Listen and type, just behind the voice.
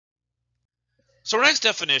So our next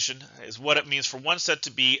definition is what it means for one set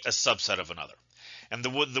to be a subset of another. And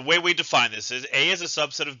the way we define this is A is a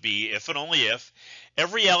subset of B if and only if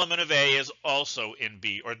every element of A is also in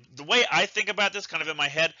B. Or the way I think about this kind of in my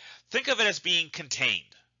head, think of it as being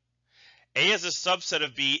contained. A is a subset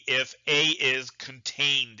of B if A is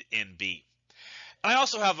contained in B. And I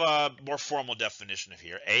also have a more formal definition of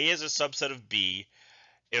here. A is a subset of B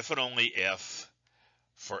if and only if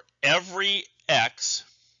for every X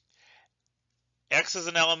is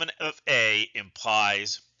an element of A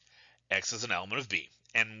implies X is an element of B.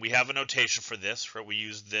 And we have a notation for this, right? We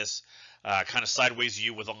use this kind of sideways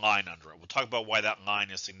U with a line under it. We'll talk about why that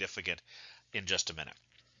line is significant in just a minute.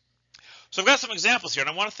 So I've got some examples here, and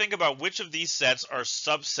I want to think about which of these sets are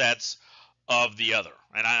subsets of the other.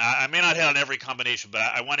 And I may not hit on every combination, but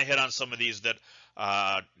I want to hit on some of these that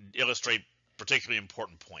illustrate particularly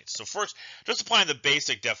important points. So first, just applying the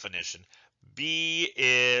basic definition, B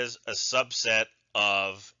is a subset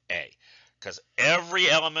of A, because every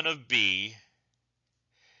element of B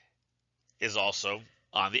is also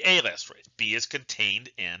on the A list, right? B is contained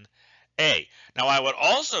in A. Now I would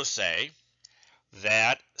also say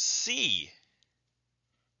that C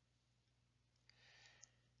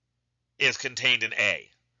is contained in A.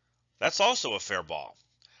 That's also a fair ball,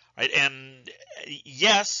 right? And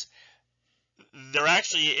yes, there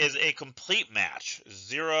actually is a complete match,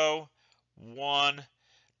 0, 1,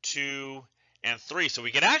 2, and 3. So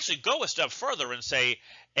we can actually go a step further and say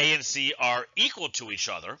A and C are equal to each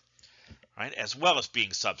other, right, as well as being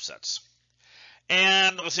subsets.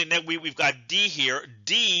 And let's see, we've got D here.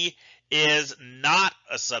 D is not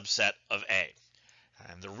a subset of A.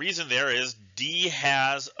 And the reason there is D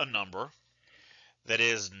has a number that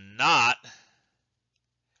is not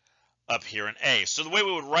up here in A. So the way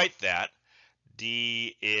we would write that,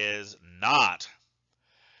 D is not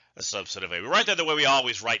a subset of A. We write that the way we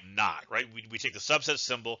always write not, right? We take the subset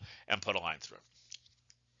symbol and put a line through it.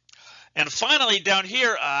 And finally, down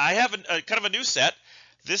here, I have a kind of a new set.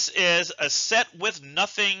 This is a set with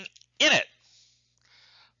nothing in it.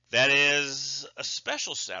 That is a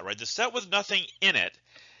special set, right? The set with nothing in it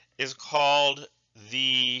is called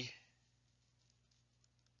the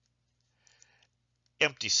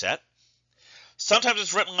empty set. Sometimes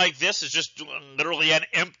it's written like this, it's just literally an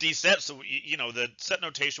empty set. So, you know, the set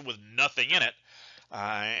notation with nothing in it.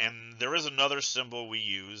 And there is another symbol we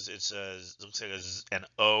use. It looks like an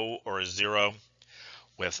O or a 0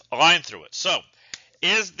 with a line through it. So,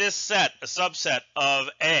 is this set a subset of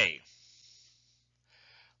A?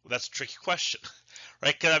 Well, that's a tricky question,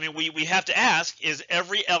 right? Because I mean, we have to ask: is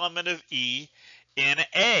every element of E in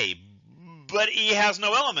A? But E has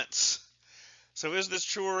no elements. So is this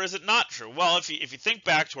true or is it not true? Well, if you think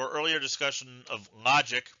back to our earlier discussion of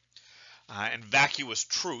logic and vacuous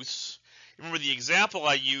truths, remember the example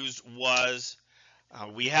I used was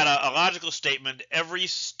we had a logical statement: every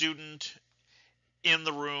student in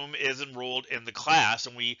the room is enrolled in the class,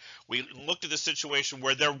 and we looked at the situation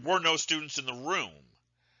where there were no students in the room.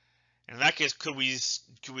 In that case, could we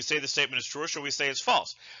say the statement is true, or should we say it's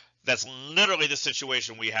false? That's literally the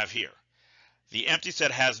situation we have here. The empty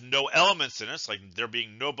set has no elements in it, it's like there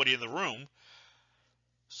being nobody in the room.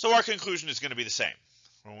 So our conclusion is going to be the same.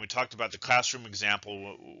 When we talked about the classroom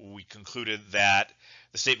example, we concluded that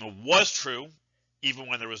the statement was true even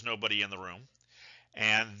when there was nobody in the room.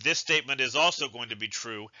 And this statement is also going to be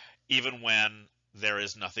true even when there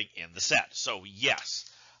is nothing in the set. So yes,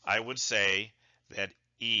 I would say that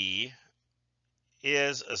E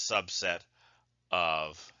is a subset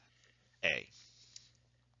of A.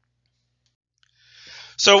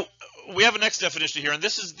 So we have a next definition here, and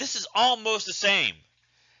this is almost the same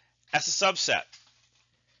as a subset.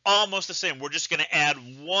 Almost the same. We're just going to add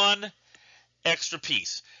one extra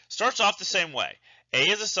piece. Starts off the same way. A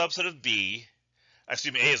is a subset of B.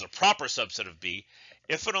 Excuse me, A is a proper subset of B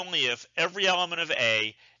if and only if every element of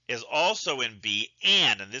A is also in B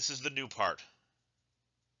and this is the new part,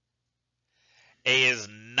 A is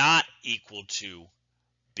not equal to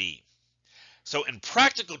B. So in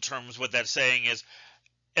practical terms, what that's saying is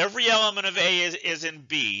every element of A is in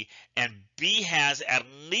B, and B has at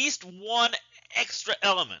least one extra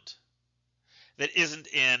element that isn't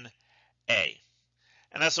in A.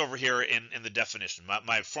 And that's over here in the definition,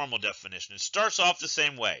 my formal definition. It starts off the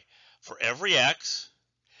same way. For every X,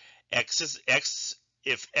 if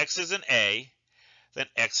X is in A, then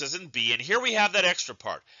X is in B. And here we have that extra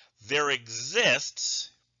part. There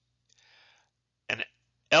exists an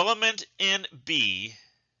element in B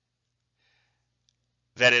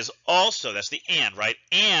that is also, that's the and, right?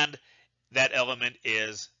 And that element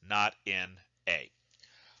is not in A.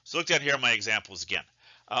 So look down here at my examples again.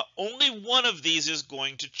 Only one of these is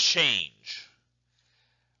going to change.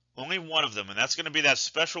 Only one of them, and that's going to be that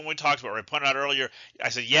special one we talked about, where I pointed out earlier. I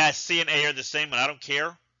said, yeah, C and A are the same, and I don't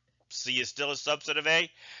care. C is still a subset of A.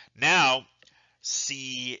 Now,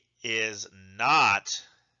 C is not,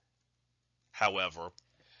 however,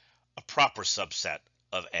 a proper subset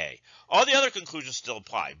of A. All the other conclusions still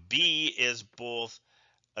apply. B is both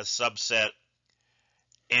a subset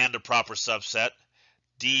and a proper subset.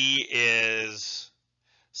 D is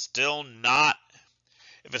still not,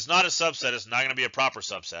 if it's not a subset, it's not going to be a proper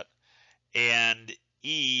subset. And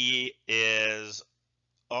E is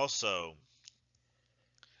also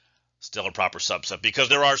still a proper subset, because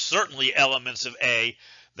there are certainly elements of A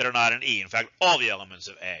that are not in E. In fact, all the elements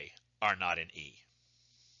of A are not in E.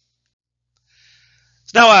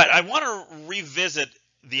 So now I want to revisit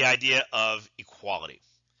the idea of equality.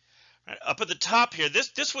 Right, up at the top here,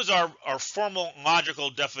 this was our formal logical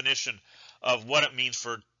definition of what it means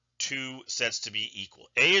for two sets to be equal.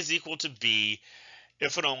 A is equal to B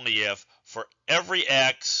if and only if for every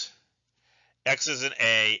X is in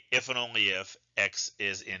A if and only if X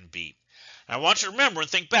is in B. And I want you to remember and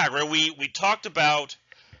think back, right? We talked about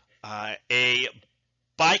a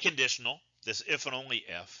biconditional, this if and only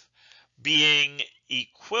if, being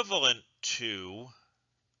equivalent to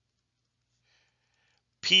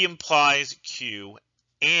P implies Q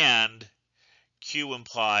and Q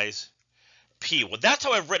implies P. Well, that's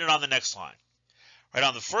how I've written it on the next line. Right,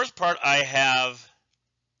 on the first part, I have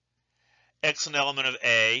X an element of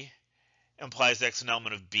A implies X an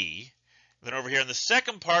element of B. Then over here in the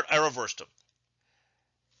second part, I reversed them.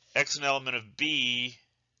 X an element of B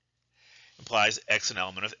implies X an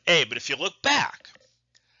element of A. But if you look back,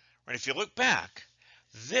 right,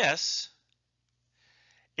 this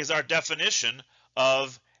is our definition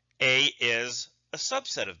of A is a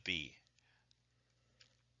subset of B.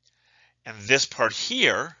 And this part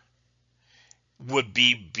here would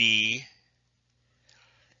be B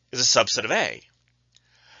is a subset of A.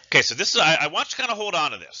 Okay, so this is, I want you to kind of hold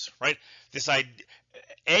on to this, right? This idea,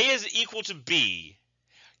 A is equal to B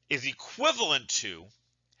is equivalent to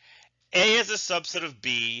A is a subset of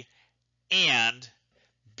B and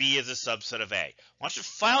B is a subset of A. I want you to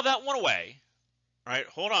file that one away, right?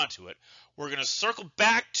 Hold on to it. We're going to circle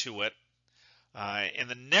back to it in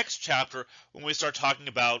the next chapter when we start talking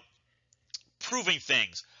about proving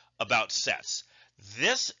things about sets.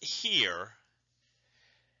 This here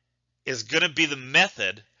is going to be the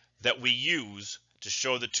method that we use to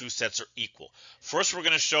show the two sets are equal. First, we're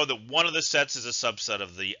going to show that one of the sets is a subset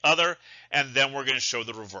of the other, and then we're going to show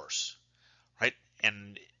the reverse, right?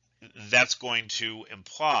 And that's going to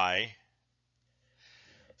imply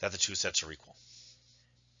that the two sets are equal.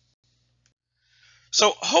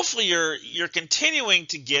 So hopefully you're continuing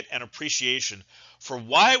to get an appreciation for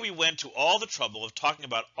why we went to all the trouble of talking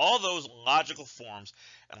about all those logical forms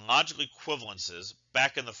and logical equivalences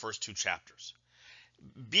back in the first two chapters.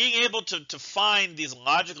 Being able to find these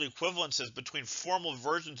logical equivalences between formal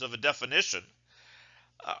versions of a definition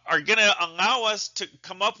are going to allow us to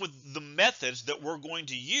come up with the methods that we're going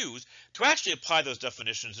to use to actually apply those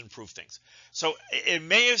definitions and prove things. So it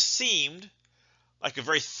may have seemed like a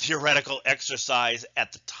very theoretical exercise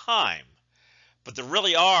at the time, but there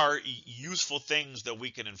really are useful things that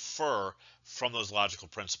we can infer from those logical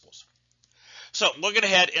principles. So looking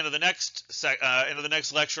ahead into the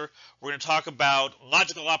next lecture, we're going to talk about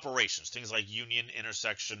logical operations, things like union,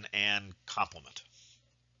 intersection, and complement.